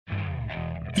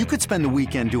You could spend the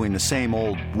weekend doing the same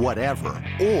old whatever,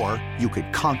 or you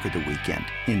could conquer the weekend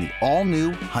in the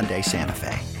all-new Hyundai Santa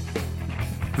Fe.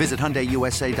 Visit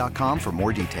HyundaiUSA.com for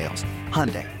more details.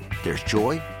 Hyundai, there's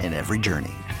joy in every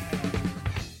journey.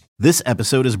 This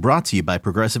episode is brought to you by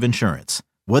Progressive Insurance.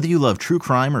 Whether you love true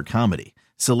crime or comedy,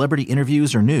 celebrity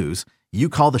interviews or news, you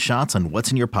call the shots on what's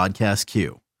in your podcast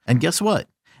queue. And guess what?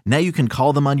 Now you can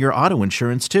call them on your auto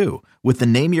insurance too with the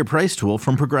Name Your Price tool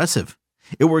from Progressive.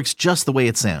 It works just the way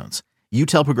it sounds. You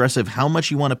tell Progressive how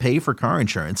much you want to pay for car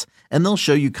insurance, and they'll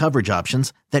show you coverage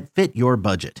options that fit your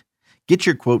budget. Get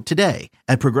your quote today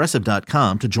at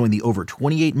Progressive.com to join the over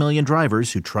 28 million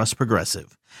drivers who trust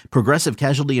Progressive. Progressive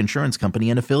Casualty Insurance Company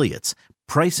and Affiliates.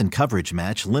 Price and coverage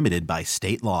match limited by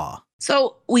state law.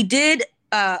 So we did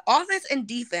offense and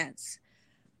defense,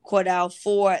 Cordell,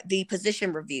 for the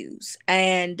position reviews.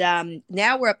 And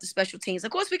now we're up to special teams.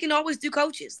 Of course, we can always do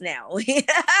coaches now. we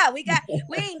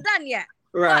ain't done yet.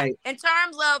 Right. But in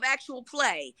terms of actual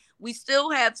play, we still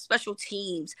have special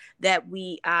teams that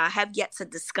we have yet to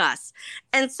discuss.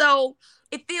 And so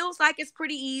it feels like it's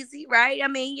pretty easy, right? I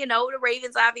mean, you know, the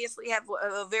Ravens obviously have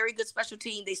a very good special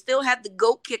team. They still have the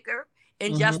GOAT kicker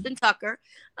in Justin Tucker.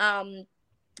 And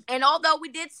although we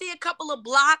did see a couple of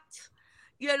blocked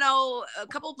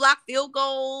field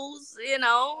goals,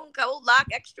 a couple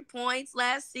blocked extra points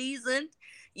last season.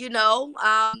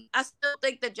 I still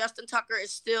think that Justin Tucker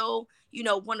is still,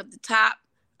 one of the top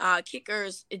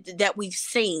kickers that we've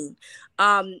seen.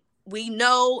 We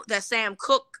know that Sam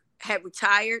Cook had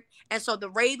retired. And so the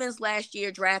Ravens last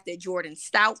year drafted Jordan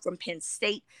Stout from Penn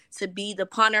State to be the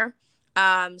punter.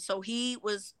 So he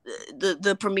was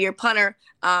the premier punter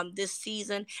this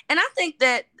season. And I think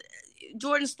that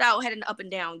Jordan Stout had an up and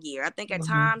down year. I think at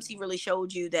times he really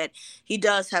showed you that he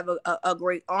does have a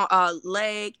great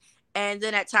leg. And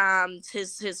then at times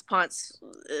his punts,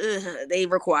 they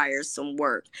require some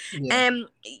work. Yeah. And,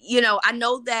 I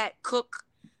know that Cook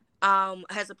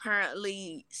has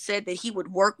apparently said that he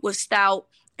would work with Stout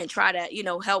and try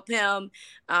to, help him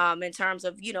in terms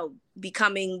of,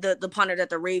 becoming the punter that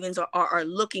the Ravens are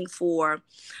looking for.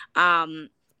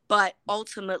 But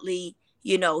ultimately,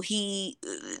 he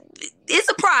it's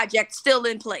a project still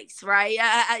in place, right?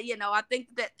 I think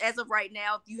that as of right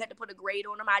now, if you had to put a grade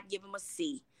on him, I'd give him a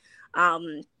C.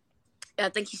 I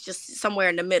think he's just somewhere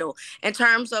in the middle in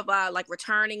terms of like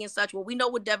returning and such. Well, we know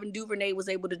what Devin Duvernay was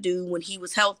able to do when he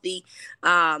was healthy.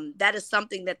 That is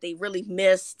something that they really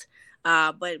missed.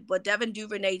 But Devin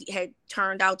Duvernay had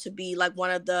turned out to be like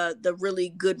one of the really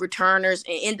good returners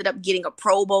and ended up getting a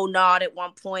Pro Bowl nod at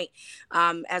one point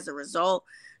as a result.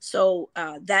 So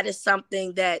that is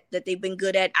something that they've been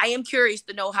good at. I am curious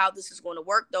to know how this is going to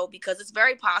work, though, because it's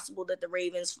very possible that the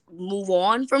Ravens move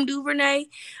on from Duvernay.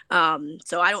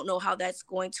 So I don't know how that's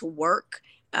going to work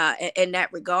in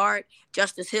that regard.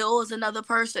 Justice Hill is another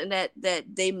person that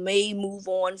they may move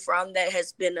on from that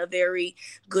has been a very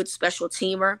good special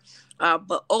teamer.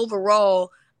 But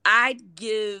overall, I'd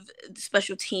give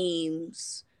special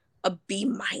teams a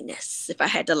B- if I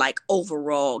had to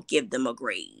overall give them a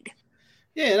grade.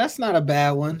 Yeah, that's not a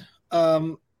bad one.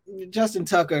 Justin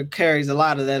Tucker carries a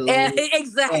lot of that load.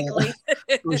 Exactly.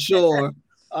 For sure.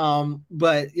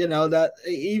 But that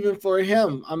even for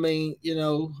him, I mean,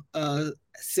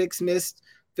 6 missed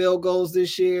field goals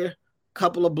this year,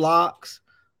 couple of blocks.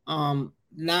 Even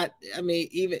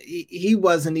he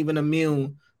wasn't even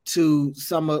immune to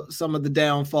some of the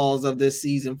downfalls of this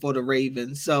season for the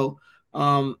Ravens. So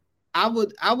I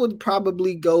would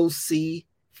probably go C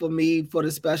for me for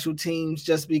the special teams,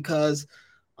 just because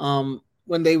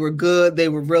when they were good, they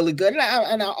were really good.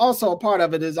 And also a part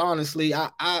of it is, honestly,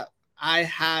 I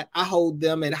hold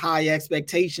them at high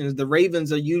expectations. The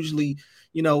Ravens are usually,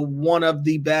 one of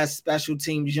the best special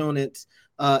teams units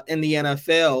in the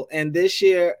NFL. And this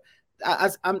year,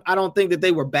 I don't think that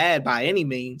they were bad by any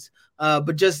means,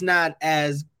 but just not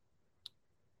as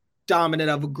dominant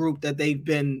of a group that they've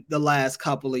been the last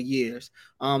couple of years.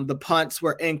 The punts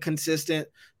were inconsistent,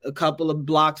 a couple of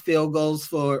blocked field goals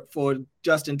for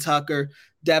Justin Tucker.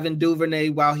 Devin Duvernay,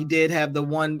 while he did have the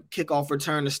one kickoff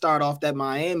return to start off that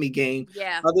Miami game,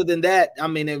 other than that, I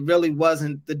mean, it really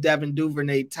wasn't the Devin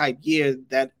Duvernay type year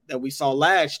that we saw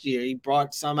last year. He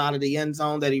brought some out of the end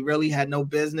zone that he really had no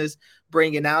business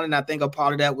bringing out, and I think a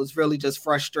part of that was really just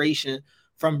frustration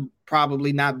from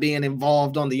probably not being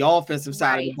involved on the offensive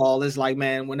side of the ball. It's like,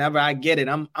 man, whenever I get it,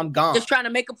 I'm gone. Just trying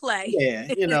to make a play. Yeah,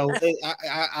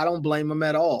 I don't blame him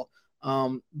at all.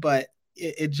 But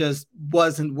it just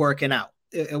wasn't working out.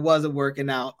 It wasn't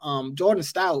working out. Jordan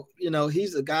Stout,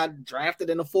 he's a guy drafted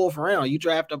in the 4th round. You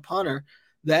draft a punter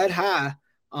that high,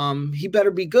 he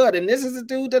better be good. And this is a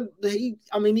dude that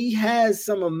he has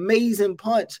some amazing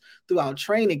punch throughout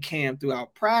training camp,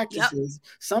 throughout practices.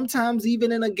 Yep. Sometimes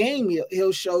even in a game,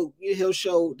 he'll show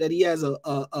that he has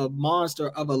a monster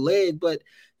of a leg. But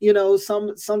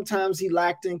sometimes he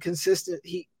lacked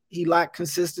he lacked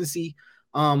consistency.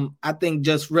 I think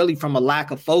just really from a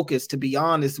lack of focus, to be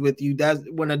honest with you. That's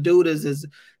when a dude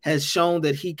has shown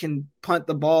that he can punt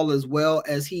the ball as well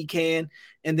as he can,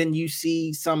 and then you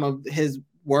see some of his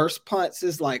worst punts,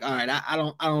 is like, all right, I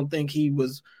don't think he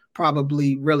was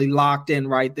probably really locked in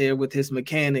right there with his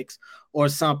mechanics or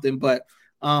something. But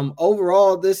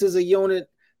overall, this is a unit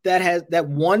that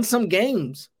won some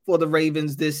games for the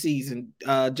Ravens this season.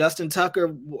 Justin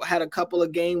Tucker had a couple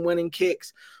of game-winning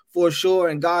kicks for sure,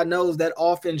 and God knows that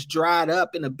offense dried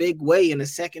up in a big way in the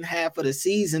second half of the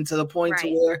season, to the point to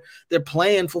where they're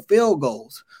playing for field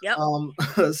goals. Yep.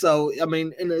 So I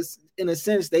mean, in a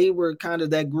sense, they were kind of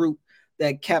that group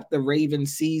that kept the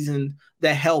Ravens season,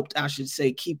 that helped, I should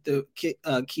say, keep the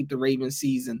Ravens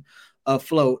season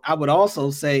afloat. I would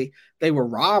also say they were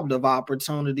robbed of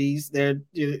opportunities. The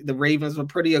Ravens were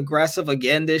pretty aggressive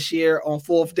again this year on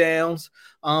fourth downs.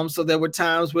 So there were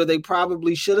times where they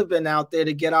probably should have been out there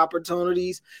to get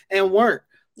opportunities and weren't.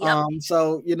 Yep.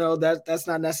 So that's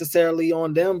not necessarily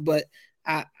on them, but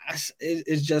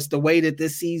it's just the way that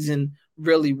this season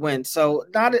really went. So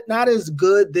not as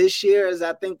good this year as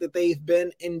I think that they've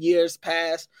been in years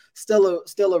past.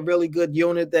 Still a really good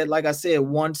unit that, like I said,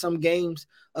 won some games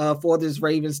for this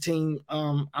Ravens team.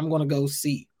 I'm gonna go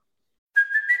see.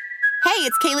 Hey,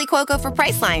 it's Kaylee Cuoco for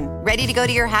Priceline. Ready to go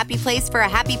to your happy place for a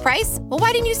happy price? Well,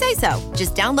 why didn't you say so?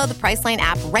 Just download the Priceline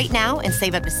app right now and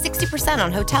save up to 60%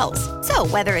 on hotels. So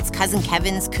whether it's Cousin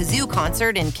Kevin's Kazoo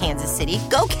Concert in Kansas City,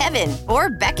 go Kevin, or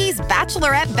Becky's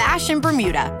Bachelorette Bash in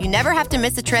Bermuda, you never have to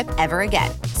miss a trip ever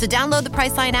again. So download the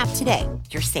Priceline app today.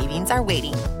 Your savings are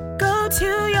waiting. Go to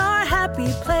your happy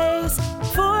place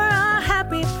for a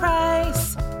happy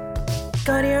price.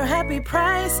 Go to your happy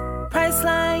price,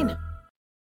 Priceline.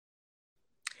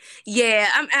 Yeah,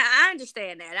 I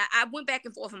understand that. I went back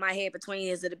and forth in my head between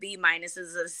is it a B minus,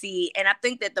 is it a C? And I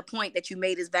think that the point that you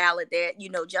made is valid, that,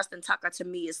 Justin Tucker to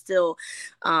me is still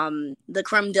the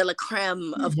creme de la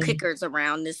creme of kickers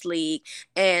around this league.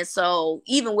 And so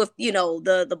even with,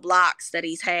 the blocks that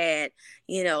he's had,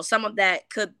 some of that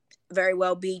could very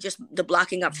well be just the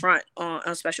blocking up front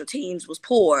on special teams was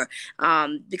poor,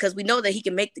 because we know that he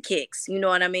can make the kicks. You know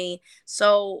what I mean?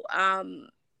 So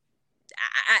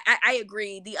I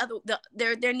agree.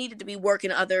 There needed to be work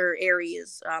in other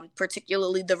areas,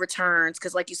 particularly the returns,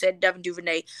 because like you said, Devin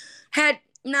Duvernay had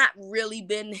not really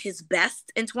been his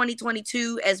best in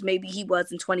 2022 as maybe he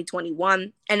was in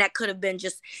 2021. And that could have been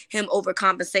just him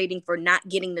overcompensating for not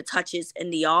getting the touches in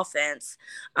the offense.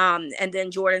 And then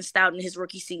Jordan Stout in his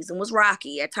rookie season was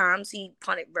rocky. At times he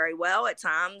punted very well. At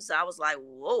times I was like,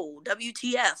 whoa,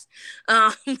 WTF.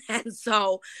 And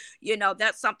so,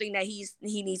 that's something that he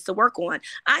needs to work on.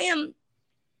 I am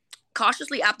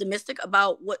cautiously optimistic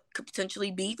about what could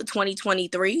potentially be for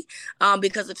 2023,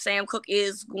 because if Sam Cook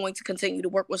is going to continue to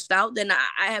work with Stout, then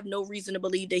I have no reason to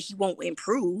believe that he won't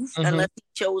improve, unless he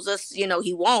shows us,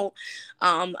 he won't,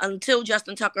 until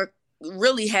Justin Tucker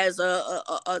really has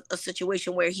a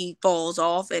situation where he falls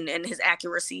off and his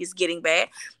accuracy is getting bad,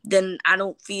 then I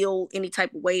don't feel any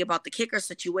type of way about the kicker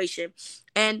situation.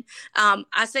 And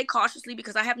I say cautiously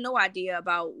because I have no idea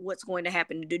about what's going to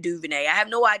happen to Duvernay. I have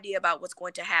no idea about what's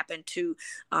going to happen to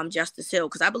Justice Hill,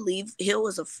 because I believe Hill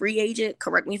is a free agent.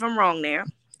 Correct me if I'm wrong there.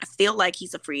 I feel like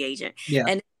he's a free agent. Yeah.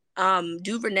 And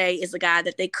Duvernay is a guy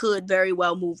that they could very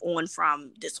well move on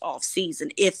from this off season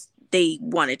if they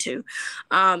wanted to.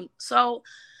 So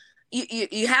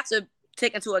you have to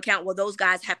take into account, well, those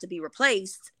guys have to be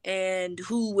replaced, and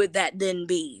who would that then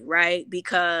be, right?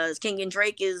 Because Kenyon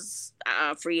Drake is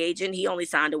a free agent. He only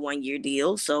signed a 1-year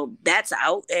deal, so that's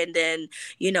out. And then,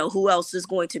 who else is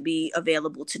going to be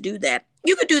available to do that?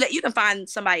 You could do that. You can find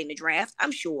somebody in the draft,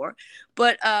 I'm sure.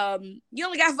 But you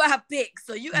only got 5 picks,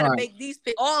 so you got to make these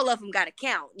picks. All of them got to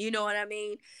count. You know what I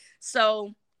mean?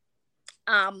 So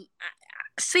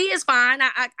C is fine.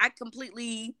 I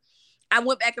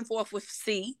went back and forth with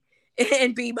C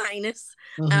and B minus.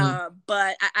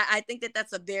 But I think that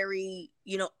that's a very,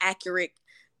 accurate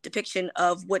depiction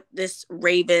of what this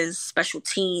Ravens special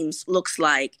teams looks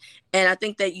like. And I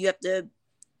think that you have to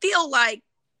feel like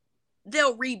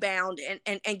they'll rebound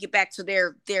and get back to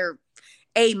their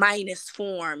A minus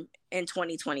form in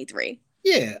 2023.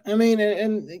 Yeah, I mean,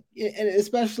 and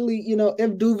especially,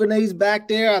 if Duvernay's back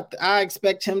there, I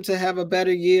expect him to have a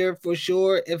better year for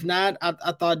sure. If not,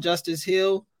 I thought Justice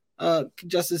Hill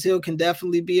can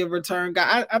definitely be a return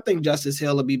guy. I think Justice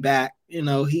Hill will be back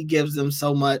he gives them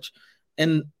so much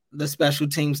in the special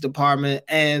teams department,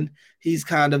 and he's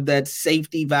kind of that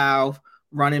safety valve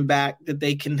running back that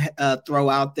they can throw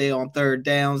out there on third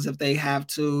downs if they have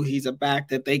to. He's a back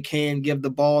that they can give the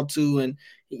ball to, and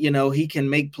he can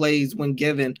make plays when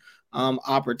given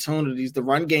opportunities. The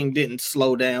run game didn't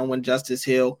slow down when Justice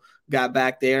Hill got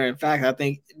back there. In fact, I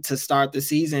think to start the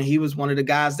season, he was one of the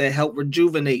guys that helped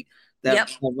rejuvenate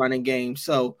that running game.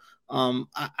 So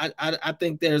I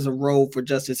think there's a role for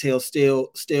Justice Hill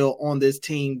still on this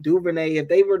team. Duvernay, if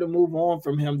they were to move on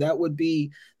from him, that would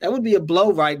be a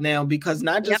blow right now, because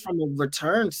not just from a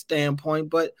return standpoint,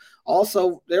 but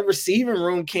also their receiving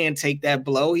room can't take that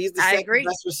blow. He's the second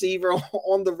best receiver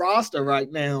on the roster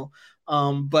right now.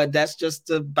 But that's just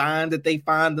the bind that they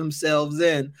find themselves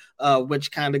in,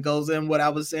 which kind of goes in what I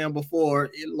was saying before.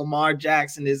 Lamar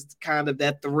Jackson is kind of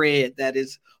that thread that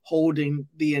is holding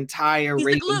the entire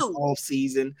Ravens off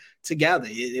season together.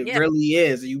 It really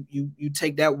is. You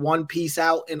take that one piece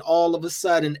out, and all of a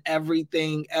sudden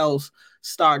everything else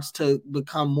starts to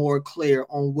become more clear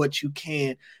on what you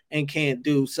can and can't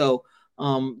do. So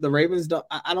the Ravens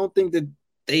I don't think that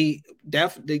they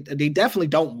definitely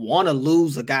don't want to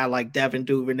lose a guy like Devin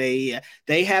Duvernay.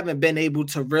 They haven't been able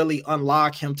to really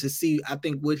unlock him to see, I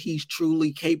think, what he's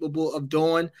truly capable of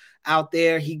doing out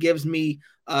there. He gives me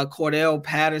Cordell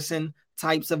Patterson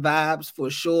types of vibes for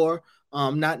sure.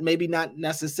 Not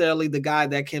necessarily the guy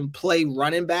that can play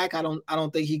running back. I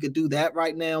don't think he could do that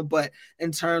right now, but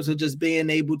in terms of just being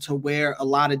able to wear a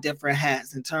lot of different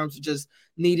hats, in terms of just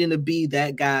needing to be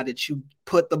that guy that you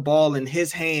put the ball in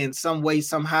his hands some way,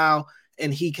 somehow,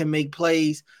 and he can make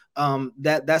plays.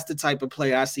 That's the type of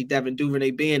player I see Devin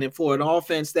Duvernay being. And for an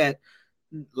offense that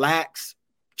lacks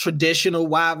traditional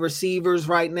wide receivers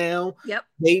right now,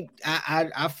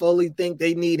 I fully think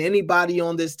they need anybody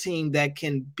on this team that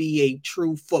can be a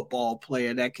true football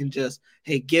player, that can just,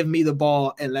 hey, give me the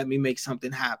ball and let me make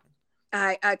something happen.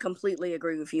 I completely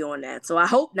agree with you on that. So I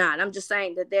hope not. I'm just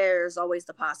saying that there's always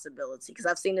the possibility, because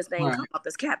I've seen this name come up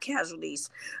as cap casualties,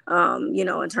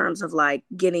 in terms of like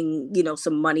getting,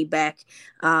 some money back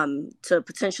to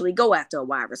potentially go after a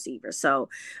wide receiver. So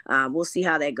we'll see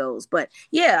how that goes. But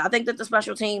yeah, I think that the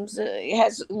special teams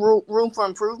has room for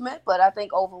improvement, but I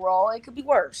think overall it could be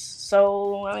worse.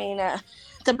 So, I mean,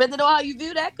 depending on how you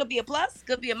view that, could be a plus,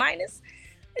 could be a minus.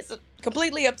 It's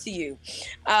completely up to you.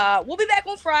 We'll be back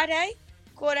on Friday.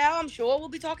 Cordell, I'm sure we'll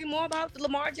be talking more about the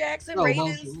Lamar Jackson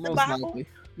Ravens debacle.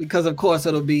 Because of course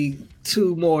it'll be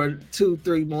 3 more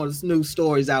news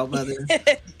stories out brother.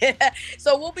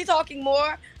 So we'll be talking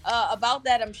more about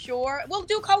that, I'm sure. We'll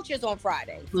do coaches on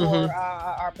Friday for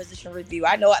our position review.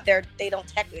 I know they don't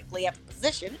technically have a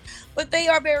position, but they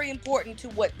are very important to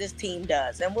what this team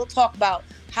does. And we'll talk about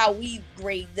how we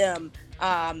grade them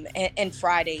in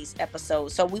Friday's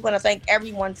episode. So we want to thank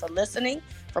everyone for listening.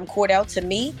 From Cordell to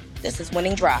me, this is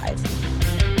Winning Drive.